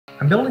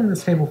I'm building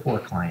this table for a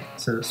client,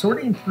 so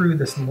sorting through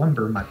this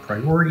lumber, my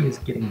priority is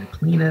getting the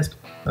cleanest,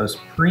 most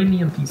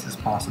premium pieces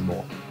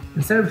possible,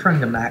 instead of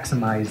trying to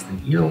maximize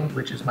the yield,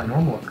 which is my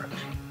normal approach.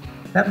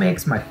 That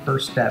makes my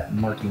first step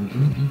marking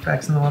any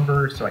defects in the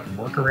lumber so I can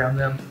work around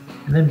them,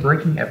 and then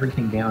breaking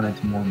everything down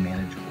into more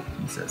manageable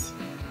pieces.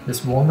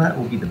 This walnut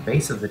will be the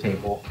base of the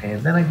table,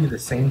 and then I do the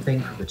same thing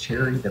for the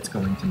cherry that's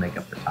going to make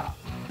up the top.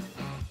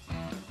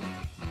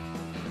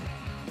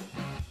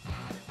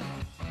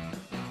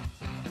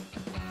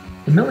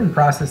 The milling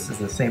process is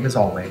the same as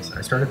always.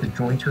 I start at the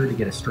jointer to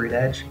get a straight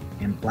edge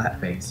and flat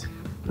face,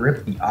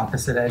 rip the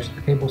opposite edge of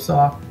the table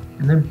saw,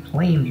 and then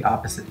plane the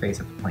opposite face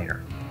of the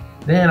planer.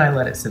 Then I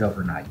let it sit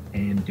overnight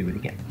and do it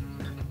again.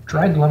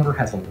 Dried lumber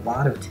has a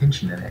lot of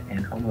tension in it,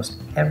 and almost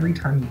every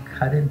time you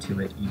cut into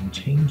it, you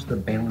change the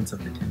balance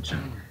of the tension,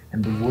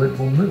 and the wood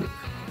will move.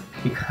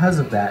 Because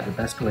of that, the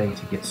best way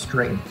to get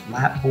straight and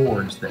flat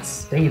boards that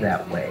stay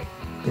that way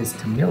is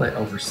to mill it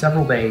over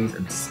several days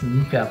and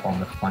sneak up on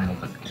the final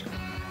dimension.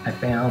 I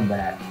found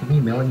that 3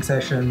 milling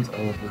sessions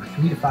over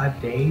 3 to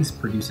 5 days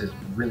produces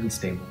really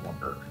stable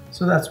lumber,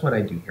 so that's what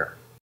I do here.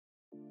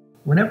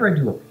 Whenever I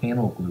do a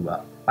panel glue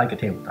up, like a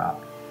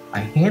tabletop, I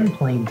hand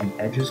plane the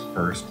edges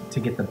first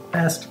to get the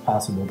best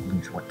possible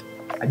glue joint.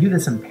 I do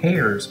this in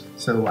pairs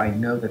so I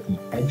know that the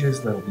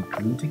edges that will be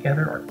glued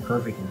together are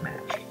perfectly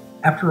matched.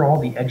 After all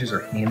the edges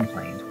are hand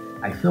planed,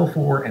 I fill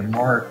for and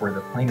mark where the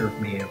planer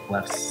may have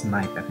left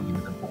snipe at the end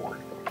of the board.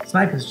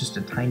 Snipe is just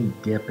a tiny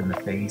dip in the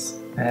face,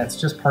 and it's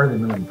just part of the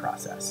milling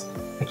process.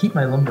 I keep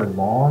my lumber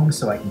long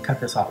so I can cut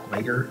this off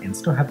later and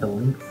still have the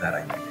length that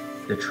I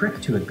need. The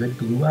trick to a good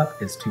glue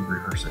up is to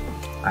reverse it.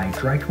 I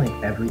dry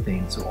clamp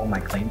everything so all my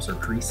clamps are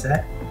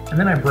preset, and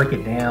then I break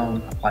it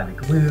down, apply the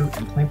glue,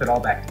 and clamp it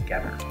all back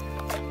together.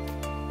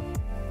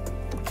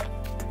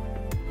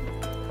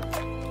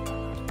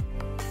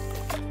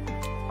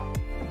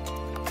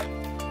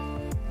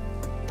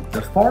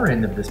 The far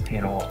end of this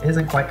panel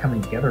isn't quite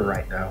coming together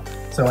right though,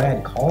 so I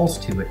add cauls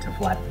to it to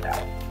flatten it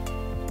out.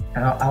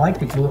 Now, I like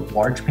to glue up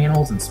large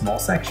panels in small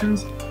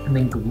sections and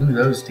then glue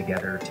those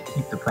together to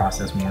keep the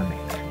process more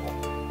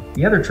manageable.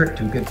 The other trick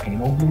to a good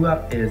panel glue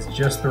up is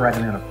just the right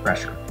amount of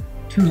pressure.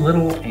 Too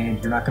little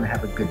and you're not going to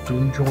have a good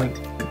glue joint,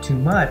 but too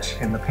much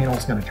and the panel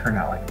is going to turn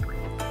out like a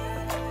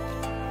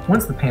brick.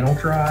 Once the panel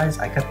dries,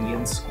 I cut the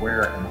ends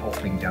square and the whole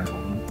thing down to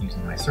length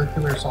using my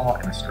circular saw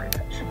and a straight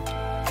edge.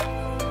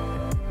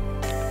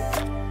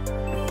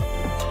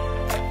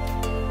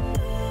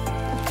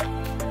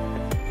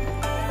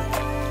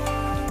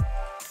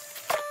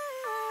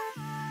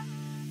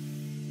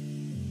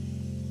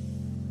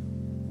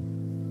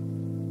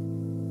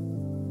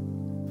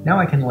 Now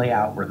I can lay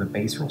out where the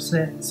base will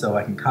sit so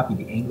I can copy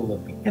the angle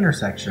of the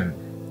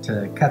intersection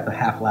to cut the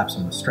half laps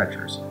on the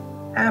stretchers,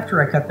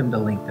 after I cut them to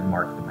length and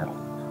mark the middle.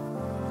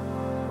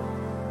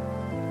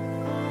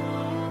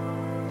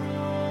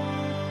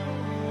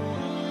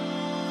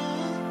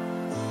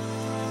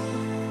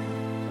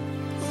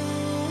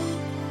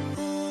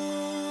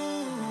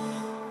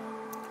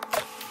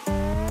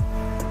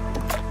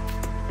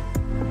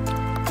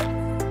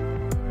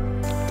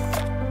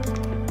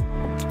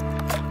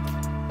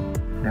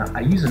 Now,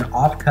 I use an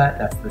offcut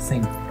that's the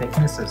same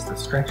thickness as the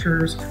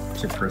stretchers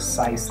to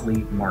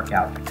precisely mark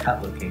out the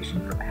cut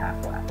location for the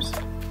half laps.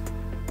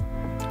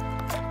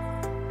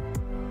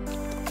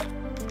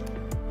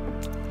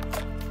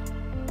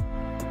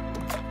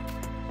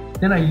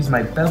 Then I use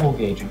my bevel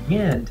gauge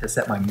again to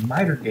set my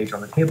miter gauge on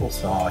the table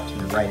saw to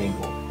the right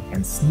angle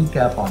and sneak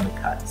up on the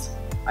cuts.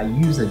 I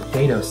use a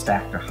dado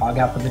stack to hog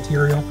out the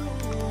material.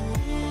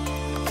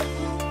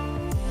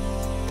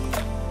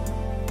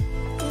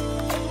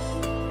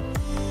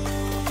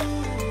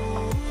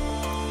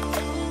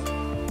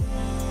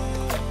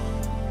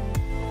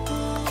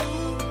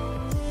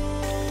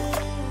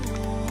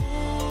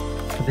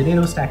 The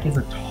dado stack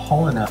isn't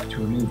tall enough to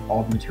remove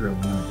all the material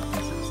in one of the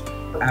pieces.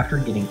 After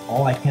getting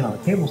all I can on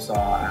the table saw,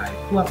 I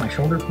pull out my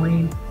shoulder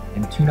plane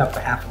and tune up the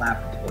half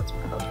lap until it's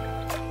perfect.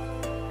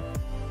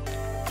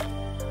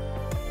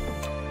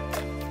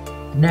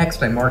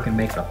 Next, I mark and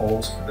make the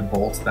holes for the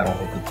bolts that'll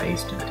hold the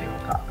base to the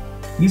tabletop.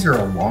 These are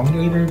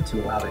elongated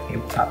to allow the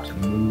tabletop to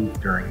move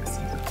during the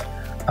seasons.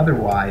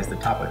 Otherwise, the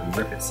top would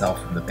rip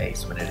itself from the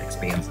base when it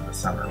expands in the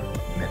summer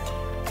with humidity.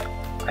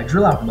 I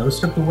drill out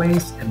most of the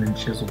waste and then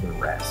chisel the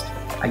rest.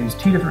 I use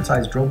 2 different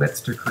size drill bits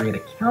to create a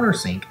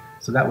countersink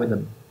so that way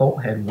the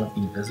bolt head won't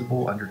be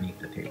visible underneath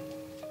the table.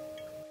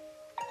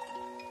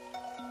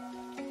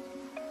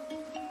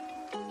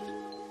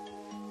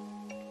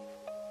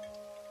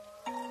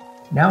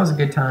 Now is a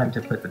good time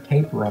to put the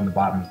taper on the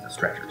bottom of the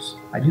stretchers.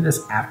 I do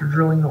this after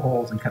drilling the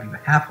holes and cutting the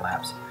half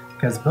laps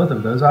because both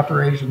of those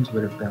operations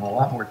would have been a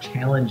lot more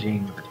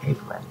challenging with the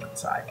taper on one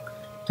side.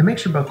 To make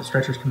sure both the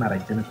stretchers come out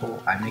identical,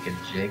 I make a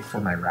jig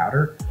for my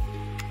router.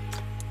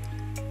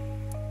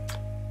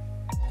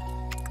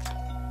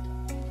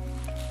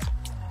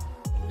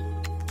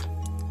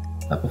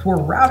 But before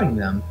routing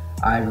them,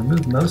 I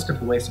remove most of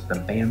the waste with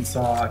the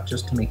bandsaw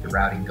just to make the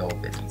routing go a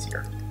bit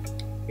easier.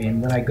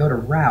 And when I go to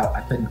route,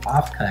 I put an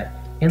offcut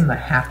in the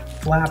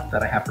half flap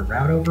that I have to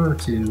route over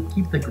to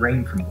keep the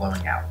grain from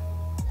blowing out.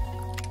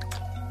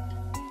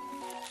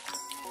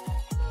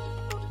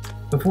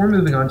 Before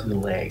moving on to the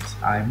legs,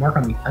 I mark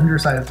on the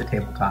underside of the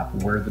tabletop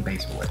where the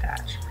base will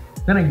attach.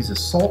 Then I use a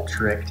salt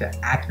trick to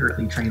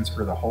accurately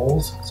transfer the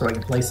holes so I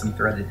can place some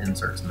threaded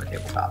inserts in the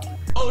tabletop.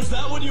 Oh, is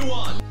that what you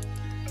want?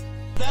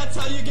 That's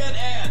how you get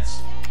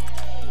ants!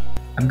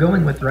 I'm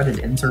going with threaded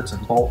inserts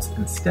and bolts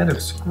instead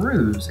of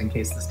screws in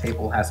case this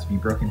table has to be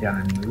broken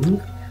down and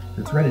moved.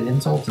 The threaded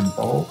inserts and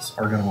bolts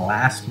are going to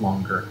last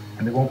longer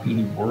and there won't be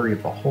any worry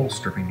of the hole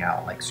stripping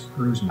out like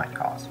screws might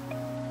cause.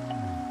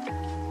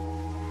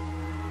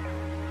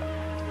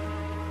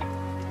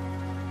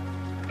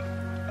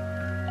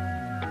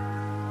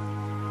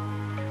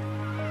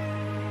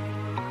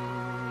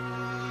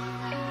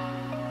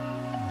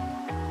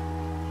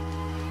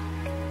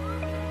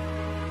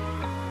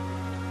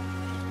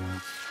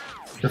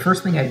 The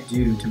first thing I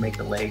do to make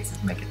the legs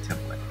is make a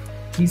template.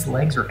 These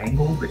legs are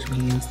angled, which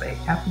means they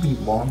have to be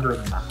longer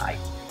than the height.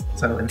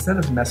 So instead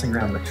of messing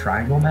around with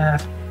triangle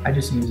math, I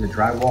just use a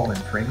drywall and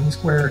framing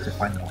square to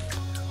find the length.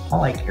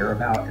 All I care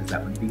about is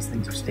that when these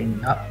things are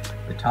standing up,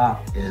 the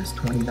top is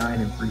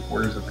 29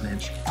 3/4 of an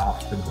inch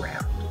off the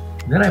ground.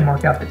 Then I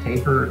mark out the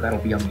taper that'll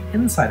be on the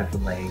inside of the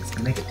legs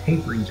and make a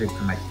tapering jig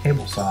for my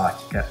table saw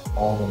to cut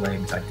all the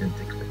legs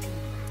identically.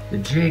 The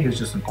jig is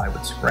just some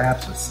plywood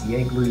scraps with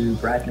CA glue,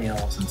 brad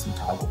nails, and some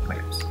toggle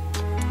clamps.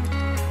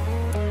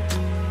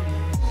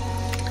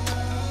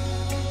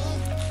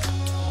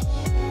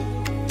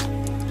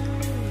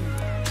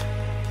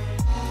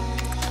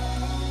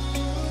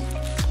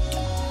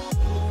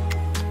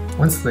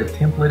 Once the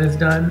template is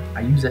done, I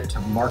use it to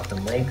mark the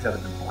legs out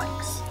of the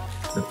blanks.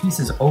 The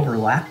pieces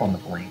overlap on the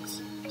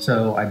blanks,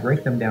 so I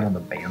break them down on the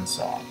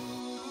bandsaw.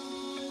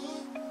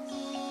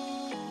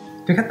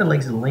 To cut the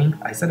legs to length,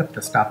 I set up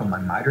the stop of my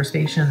miter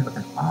station with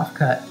an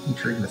offcut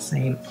featuring the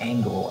same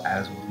angle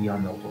as will be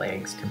on the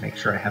legs to make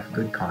sure I have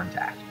good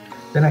contact.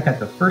 Then I cut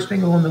the first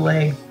angle on the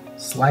leg,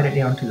 slide it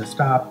down to the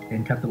stop,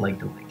 and cut the leg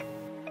to length.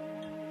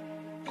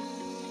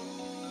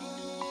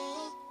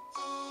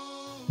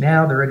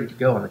 Now they're ready to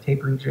go on the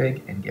tapering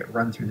jig and get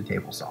run through the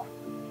table saw.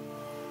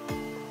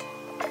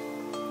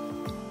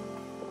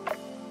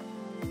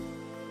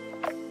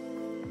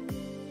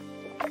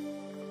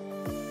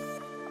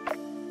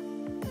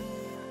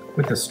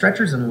 With the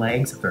stretchers and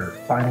legs at their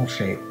final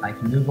shape, I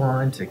can move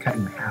on to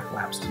cutting the half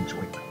laps to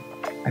joint them.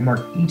 I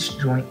mark each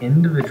joint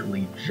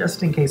individually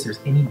just in case there's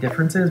any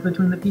differences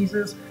between the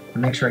pieces to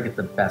make sure I get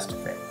the best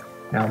fit.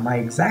 Now my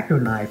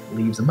X-Acto knife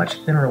leaves a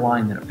much thinner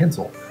line than a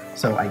pencil,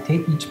 so I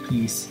tape each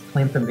piece,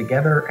 clamp them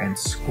together, and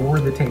score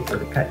the tape where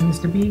the cut needs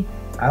to be.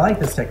 I like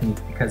this technique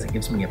because it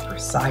gives me a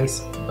precise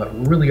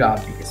but really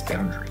obvious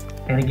boundary.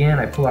 And again,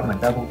 I pull out my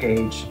bevel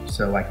gauge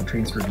so I can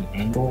transfer the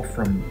angle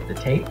from the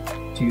tape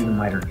to the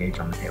miter gauge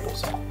on the table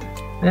saw.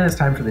 Then it's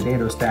time for the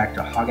dado stack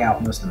to hog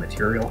out most of the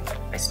material.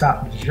 I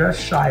stop just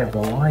shy of the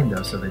line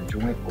though so the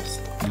joint will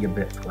be a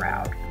bit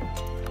proud.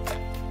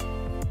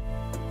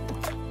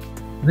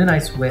 Then I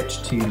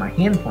switch to my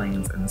hand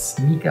planes and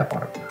sneak up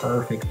on a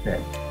perfect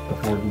fit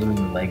before gluing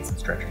the legs and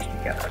stretchers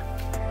together.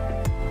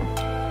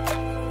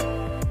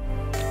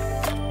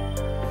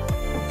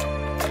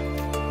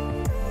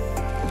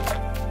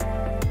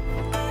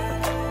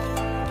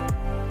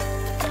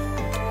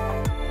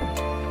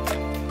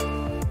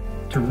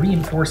 To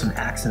reinforce and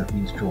accent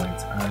these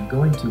joints, I'm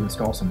going to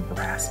install some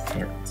brass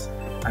pins.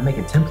 I make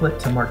a template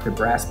to mark the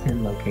brass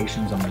pin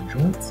locations on the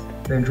joints,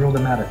 then drill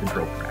them out at the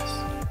drill press.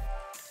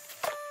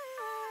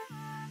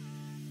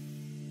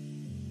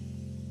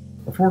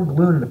 Before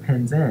gluing the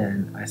pins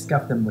in, I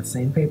scuff them with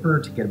sandpaper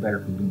to get a better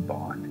glue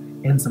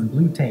bond, and some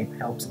blue tape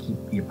helps keep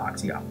the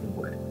epoxy off the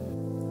wood.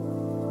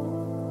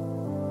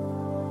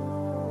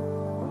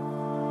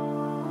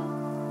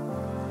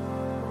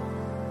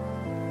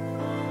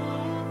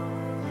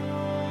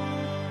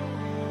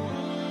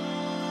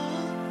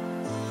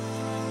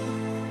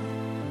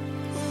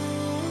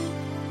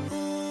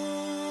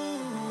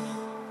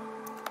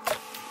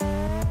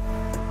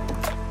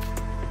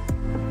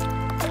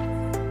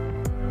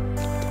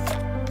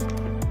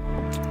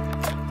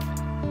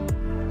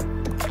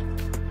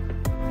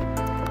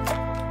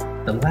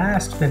 The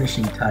last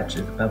finishing touch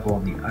is a bevel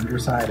on the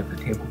underside of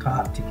the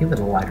tabletop to give it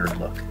a lighter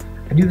look.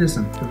 I do this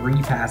in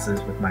 3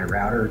 passes with my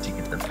router to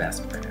get the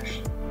best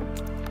finish.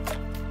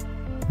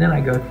 Then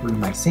I go through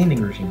my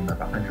sanding regime of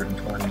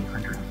 120,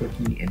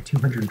 150, and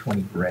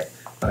 220 grit,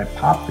 but I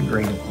pop the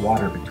grain of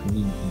water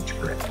between each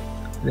grit.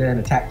 Then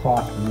a tack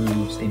cloth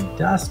removes any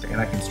dust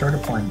and I can start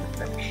applying the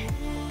finish.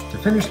 To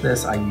finish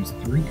this, I use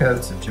 3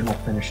 coats of General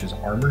Finishes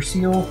Armor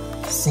Seal,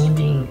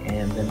 sanding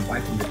and then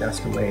wiping the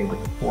dust away with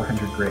a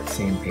 400 grit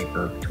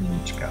sandpaper between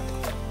each coat.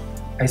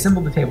 I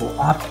assembled the table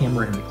off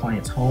camera in the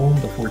client's home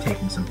before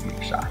taking some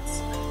beauty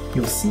shots.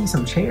 You'll see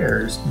some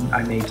chairs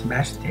I made to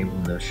match the table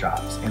in those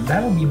shots, and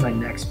that'll be my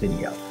next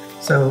video.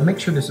 So make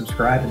sure to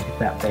subscribe and hit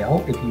that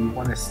bell if you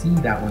want to see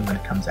that one when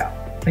it comes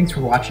out. Thanks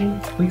for watching.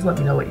 Please let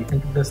me know what you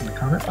think of this in the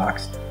comment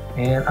box,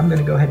 and I'm going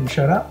to go ahead and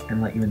shut up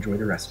and let you enjoy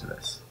the rest of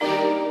this.